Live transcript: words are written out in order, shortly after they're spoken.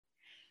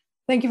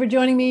Thank you for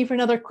joining me for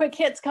another Quick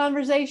Hits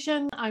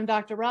conversation. I'm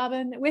Dr.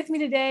 Robin. With me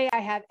today, I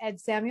have Ed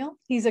Samuel.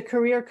 He's a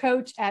career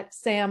coach at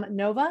Sam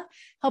Nova,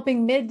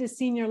 helping mid to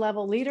senior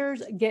level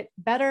leaders get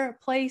better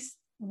placed,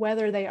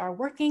 whether they are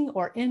working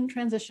or in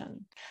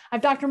transition. I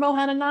have Dr.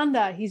 Mohan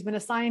Ananda. He's been a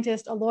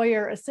scientist, a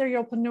lawyer, a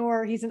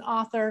serialpreneur. He's an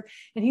author,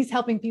 and he's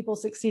helping people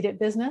succeed at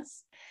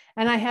business.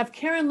 And I have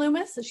Karen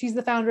Loomis. She's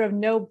the founder of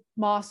No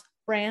Moss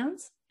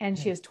Brands, and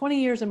she has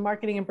 20 years in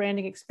marketing and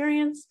branding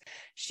experience.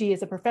 She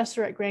is a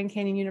professor at Grand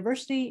Canyon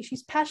University.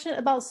 She's passionate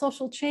about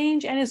social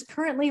change and is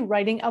currently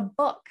writing a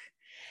book.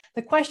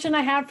 The question I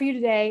have for you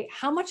today,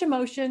 how much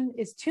emotion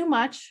is too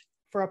much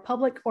for a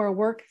public or a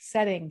work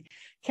setting?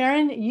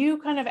 Karen, you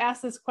kind of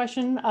asked this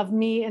question of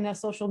me in a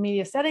social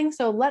media setting,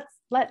 so let's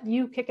let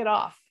you kick it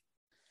off.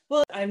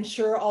 Well, I'm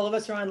sure all of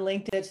us are on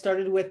LinkedIn. It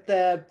started with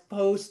the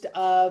post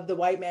of the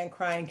white man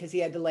crying because he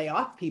had to lay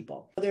off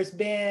people. There's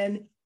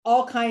been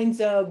all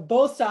kinds of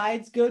both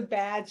sides, good,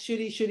 bad, should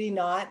he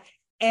not.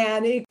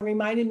 And it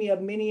reminded me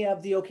of many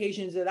of the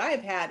occasions that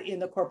I've had in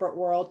the corporate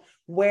world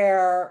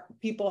where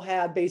people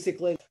have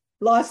basically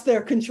lost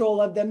their control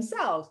of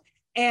themselves.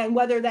 And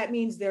whether that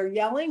means they're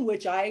yelling,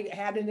 which I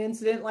had an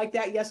incident like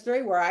that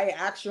yesterday where I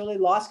actually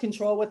lost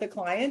control with a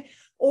client,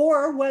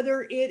 or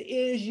whether it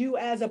is you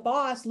as a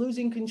boss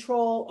losing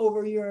control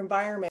over your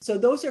environment. So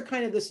those are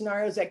kind of the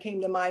scenarios that came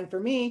to mind for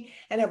me.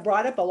 And it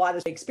brought up a lot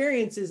of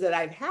experiences that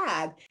I've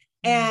had.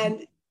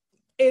 And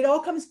it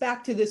all comes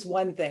back to this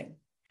one thing.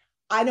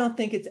 I don't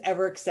think it's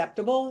ever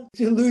acceptable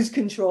to lose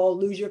control,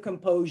 lose your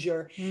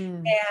composure,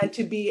 and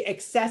to be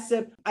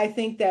excessive. I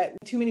think that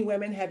too many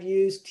women have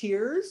used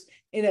tears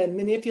in a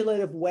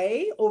manipulative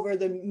way over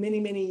the many,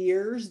 many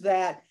years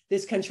that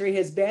this country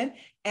has been.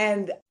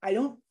 And I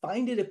don't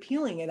find it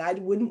appealing, and I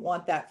wouldn't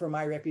want that for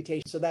my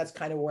reputation. So that's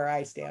kind of where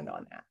I stand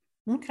on that.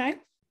 Okay.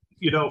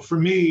 You know, for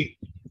me,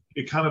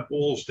 it kind of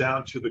boils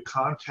down to the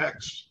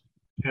context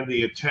and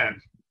the intent.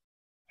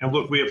 And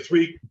look, we have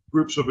three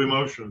groups of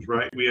emotions,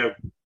 right? We have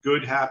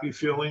good, happy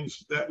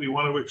feelings that we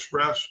want to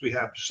express. We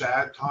have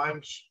sad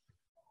times,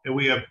 and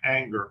we have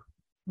anger.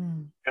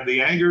 And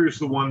the anger is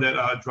the one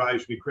that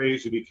drives me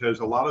crazy, because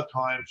a lot of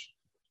times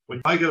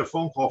when I get a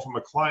phone call from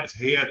a client,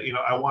 hey, Ed,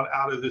 I want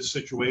out of this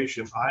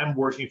situation. I'm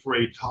working for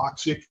a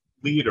toxic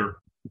leader.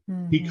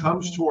 He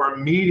comes to our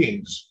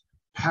meetings,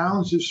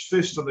 pounds his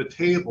fist on the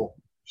table,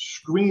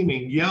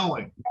 screaming,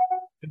 yelling,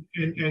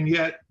 and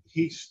yet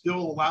he's still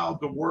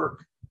allowed to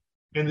work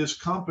in this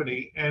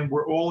company, and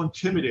we're all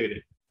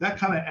intimidated. That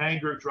kind of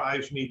anger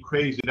drives me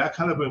crazy. That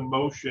kind of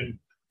emotion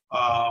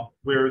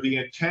where the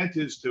intent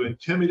is to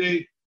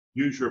intimidate,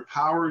 use your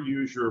power,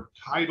 use your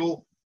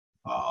title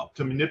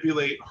to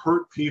manipulate,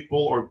 hurt people,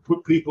 or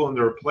put people in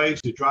their place.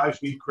 It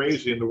drives me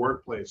crazy in the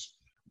workplace.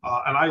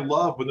 And I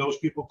love when those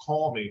people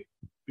call me,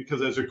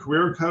 because as a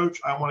career coach,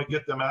 I want to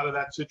get them out of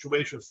that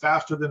situation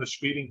faster than a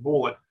speeding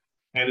bullet.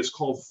 And it's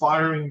called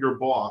firing your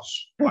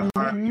boss by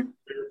hiring your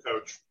career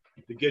coach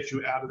to get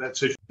you out of that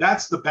situation.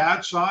 That's the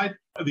bad side.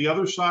 The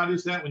other side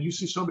is that when you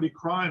see somebody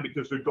crying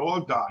because their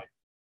dog died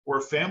or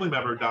a family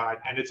member died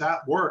and it's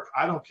at work,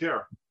 I don't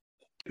care,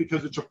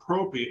 because it's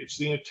appropriate. It's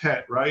the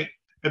intent, right?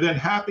 And then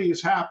happy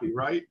is happy,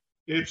 right?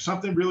 If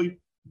something really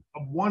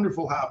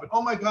wonderful happened,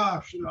 oh my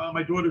gosh,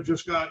 my daughter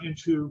just got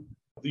into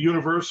the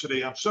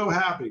university, I'm so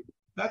happy.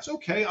 That's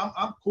okay.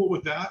 I'm cool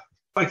with that.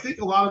 I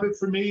think a lot of it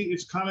for me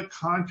is kind of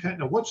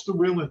content and what's the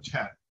real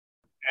intent.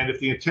 And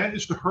if the intent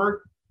is to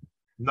hurt,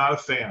 not a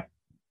fan.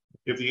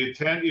 If the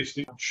intent is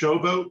to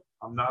showboat,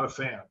 I'm not a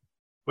fan.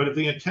 But if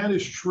the intent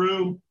is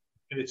true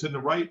and it's in the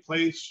right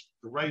place,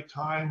 the right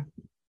time,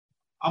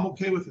 I'm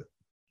okay with it.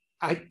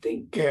 I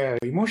think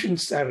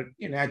emotions are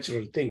a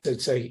natural thing.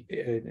 It's a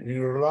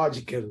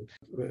neurological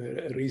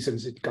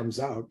reasons it comes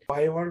out.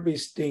 I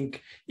always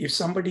think if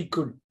somebody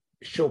could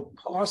show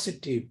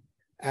positive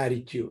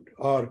attitude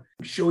or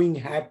showing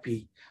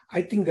happy,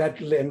 I think that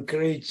will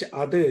encourage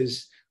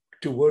others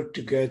to work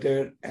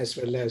together as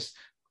well as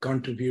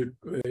contribute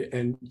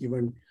and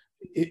even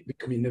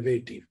become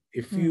innovative.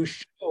 If you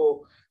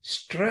show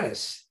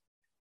stress,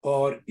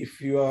 or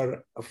if you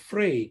are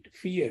afraid,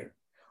 fear,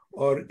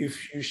 or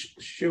if you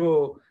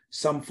show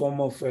some form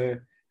of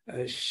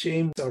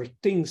shame or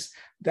things,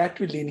 that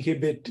will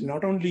inhibit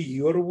not only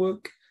your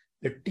work,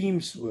 the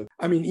team's work.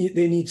 I mean,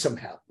 they need some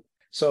help.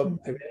 So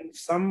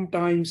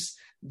sometimes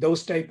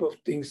those type of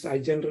things, I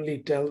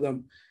generally tell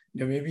them,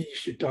 maybe you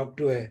should talk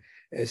to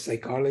a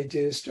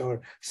psychologist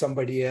or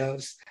somebody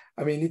else.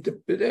 I mean,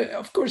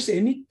 of course,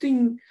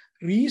 anything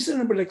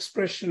reasonable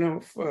expression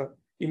of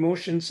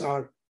emotions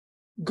are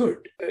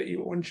good.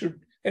 One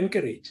should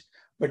encourage.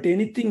 But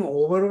anything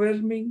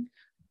overwhelming,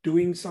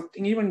 doing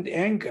something, even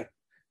anger,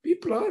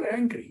 people are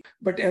angry.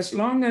 But as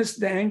long as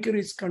the anger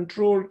is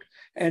controlled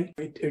and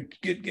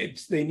it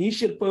gets the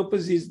initial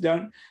purpose is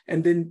done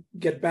and then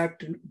get back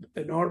to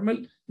normal,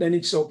 then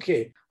it's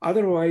okay.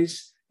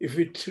 Otherwise, if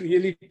it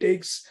really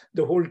takes,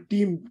 the whole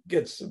team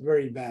gets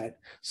very bad.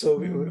 So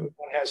one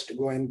has to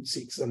go and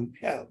seek some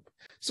help.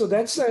 So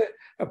that's an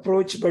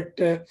approach, but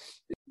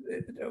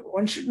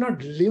one should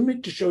not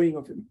limit to showing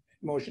of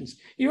emotions.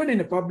 Even in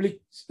a public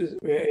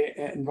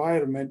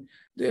environment,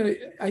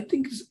 I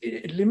think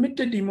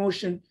limited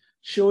emotion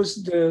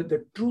shows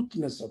the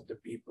truthness of the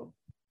people.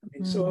 I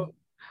mean, so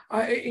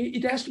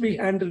it has to be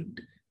handled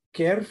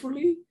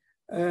carefully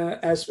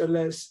as well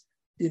as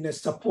in a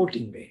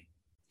supporting way.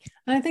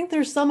 And I think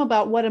there's some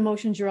about what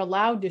emotions you're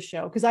allowed to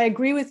show, because I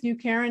agree with you,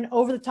 Karen,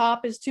 over the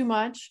top is too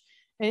much.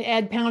 And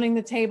Ed pounding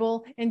the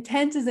table.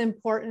 Intent is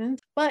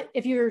important, but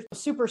if you're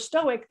super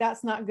stoic,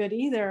 that's not good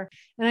either.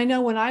 And I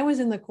know when I was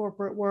in the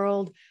corporate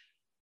world,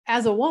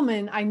 as a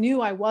woman, I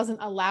knew I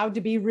wasn't allowed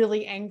to be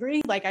really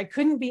angry. Like I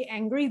couldn't be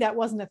angry. That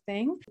wasn't a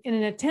thing. In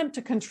an attempt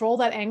to control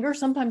that anger,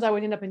 sometimes I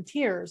would end up in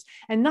tears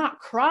and not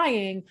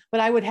crying, but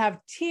I would have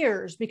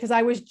tears because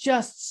I was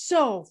just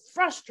so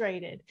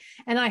frustrated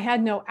and I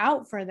had no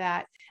out for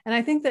that. And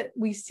I think that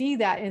we see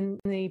that in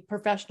the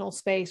professional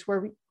space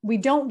where we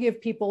don't give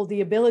people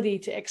the ability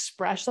to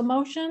express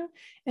emotion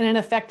in an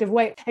effective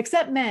way,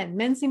 except men.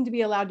 Men seem to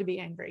be allowed to be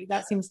angry.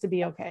 That seems to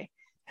be okay.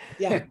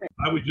 Yeah.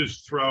 I would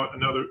just throw out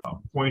another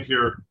point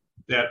here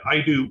that I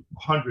do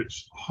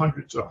hundreds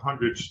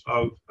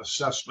of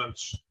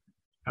assessments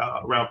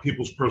around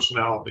people's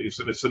personalities,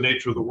 and it's the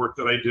nature of the work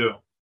that I do.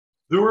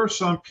 There are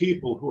some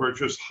people who are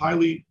just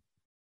highly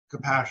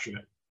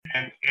compassionate,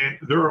 and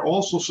there are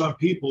also some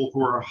people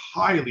who are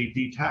highly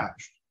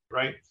detached,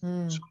 right?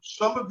 So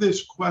some of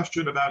this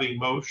question about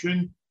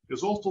emotion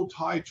is also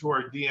tied to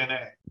our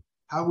DNA,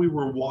 how we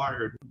were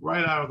wired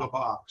right out of the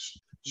box.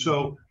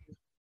 So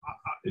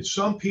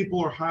some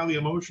people are highly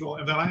emotional,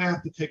 and then I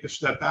have to take a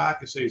step back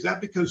and say, is that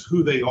because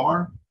who they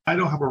are? I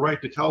don't have a right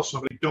to tell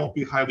somebody, don't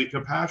be highly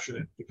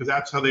compassionate, because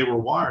that's how they were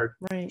wired.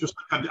 Right. Just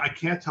like I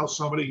can't tell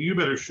somebody, you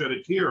better shed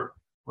a tear,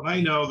 when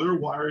I know they're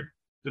wired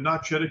to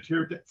not shed a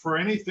tear for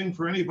anything,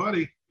 for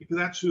anybody, because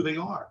that's who they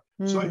are.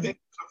 So I think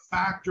there's a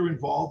factor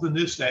involved in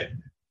this that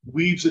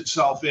weaves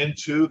itself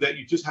into that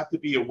you just have to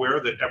be aware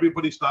that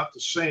everybody's not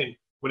the same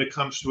when it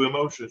comes to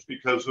emotions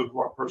because of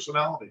our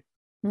personality.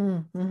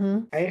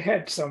 I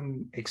had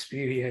some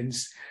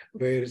experience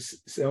where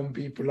some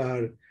people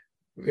are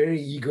very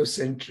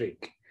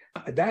egocentric.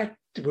 That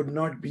would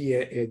not be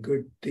a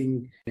good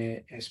thing,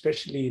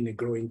 especially in a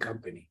growing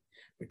company,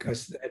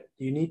 because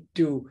you need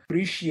to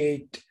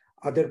appreciate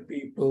other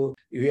people.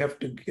 You have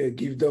to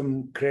give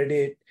them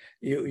credit.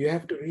 You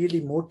have to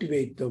really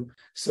motivate them.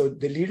 So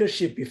the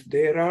leadership, if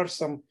there are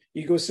some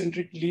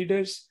egocentric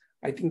leaders,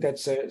 I think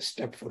that's a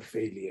step for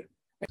failure.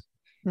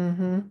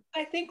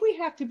 I think we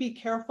have to be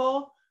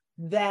careful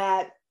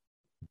that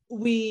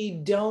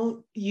we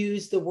don't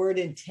use the word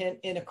intent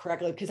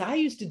incorrectly, because I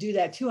used to do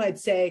that too. I'd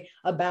say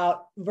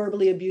about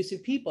verbally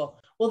abusive people,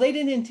 well, they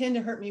didn't intend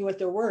to hurt me with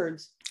their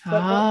words,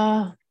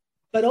 but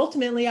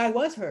ultimately I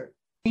was hurt.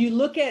 You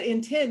look at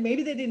intent,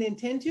 maybe they didn't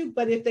intend to,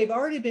 but if they've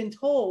already been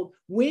told,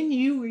 when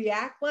you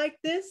react like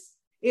this,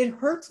 it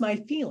hurts my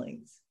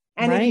feelings.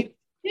 And if you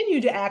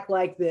continue to act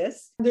like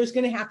this, there's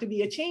going to have to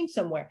be a change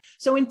somewhere.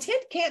 So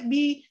intent can't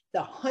be the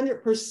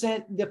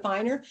 100%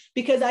 definer,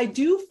 because I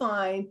do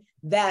find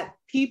that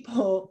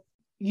people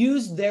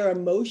use their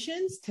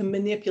emotions to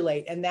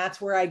manipulate. And that's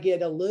where I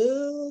get a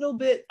little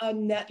bit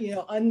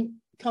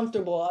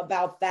uncomfortable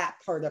about that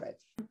part of it.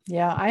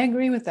 Yeah, I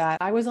agree with that.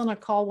 I was on a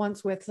call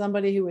once with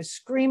somebody who was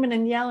screaming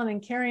and yelling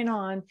and carrying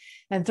on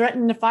and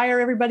threatening to fire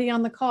everybody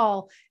on the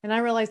call. And I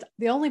realized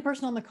the only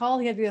person on the call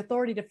he had the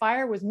authority to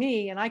fire was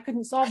me. And I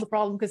couldn't solve the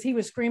problem because he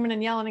was screaming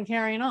and yelling and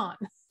carrying on.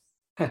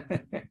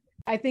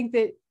 I think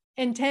that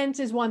intent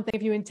is one thing.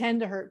 If you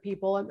intend to hurt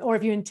people, or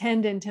if you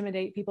intend to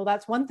intimidate people,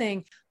 that's one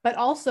thing. But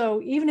also,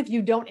 even if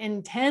you don't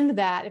intend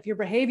that, if your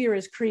behavior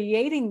is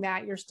creating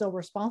that, you're still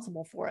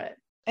responsible for it.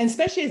 And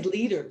especially as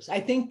leaders, I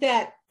think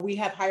that we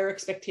have higher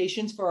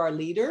expectations for our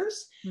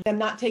leaders. I'm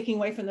not taking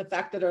away from the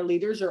fact that our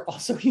leaders are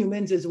also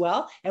humans as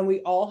well. And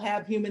we all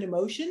have human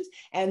emotions.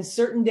 And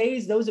certain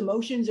days, those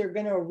emotions are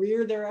going to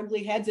rear their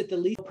ugly heads at the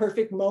least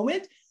perfect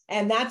moment.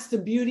 And that's the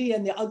beauty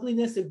and the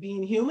ugliness of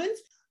being humans.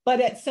 But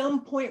at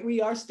some point,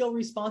 we are still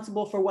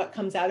responsible for what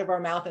comes out of our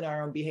mouth and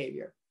our own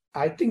behavior.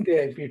 I think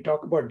that if you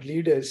talk about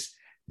leaders,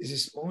 this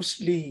is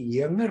mostly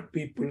younger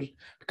people,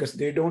 because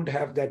they don't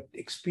have that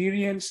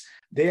experience.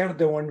 They are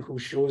the one who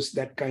shows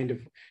that kind of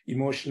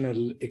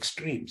emotional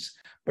extremes.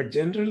 But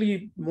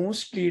generally,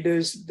 most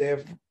leaders,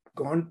 they've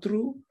gone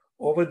through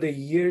over the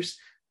years,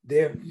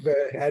 they've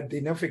had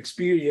enough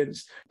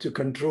experience to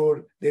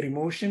control their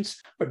emotions.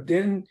 But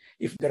then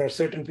if there are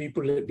certain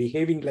people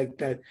behaving like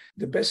that,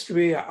 the best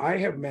way I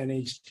have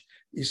managed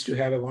is to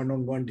have a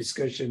one-on-one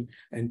discussion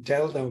and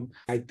tell them,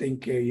 I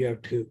think you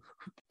have to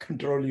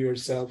control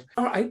yourself.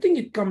 I think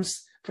it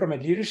comes from a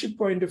leadership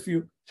point of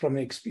view, from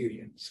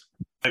experience.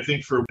 I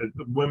think for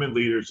women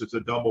leaders, it's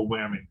a double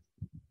whammy.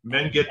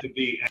 Men get to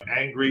be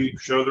angry,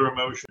 show their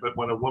emotion, but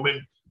when a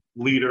woman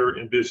leader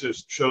in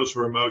business shows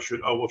her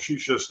emotion, oh, well,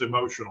 she's just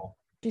emotional.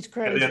 She's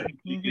crazy. And then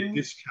you get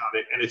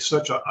discounted, and it's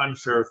such an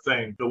unfair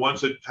thing. The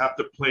ones that have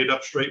to play it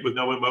up straight with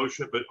no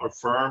emotion but are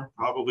firm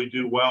probably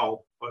do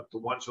well, but the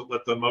ones that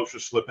let the emotion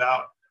slip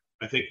out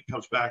I think it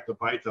comes back to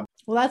bite them.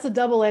 Well, that's a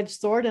double-edged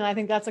sword, and I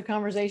think that's a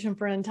conversation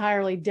for an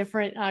entirely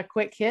different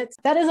quick hits.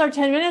 That is our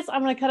 10 minutes.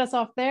 I'm going to cut us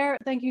off there.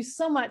 Thank you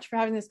so much for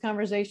having this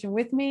conversation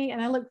with me,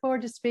 and I look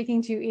forward to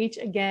speaking to you each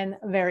again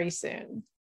very soon.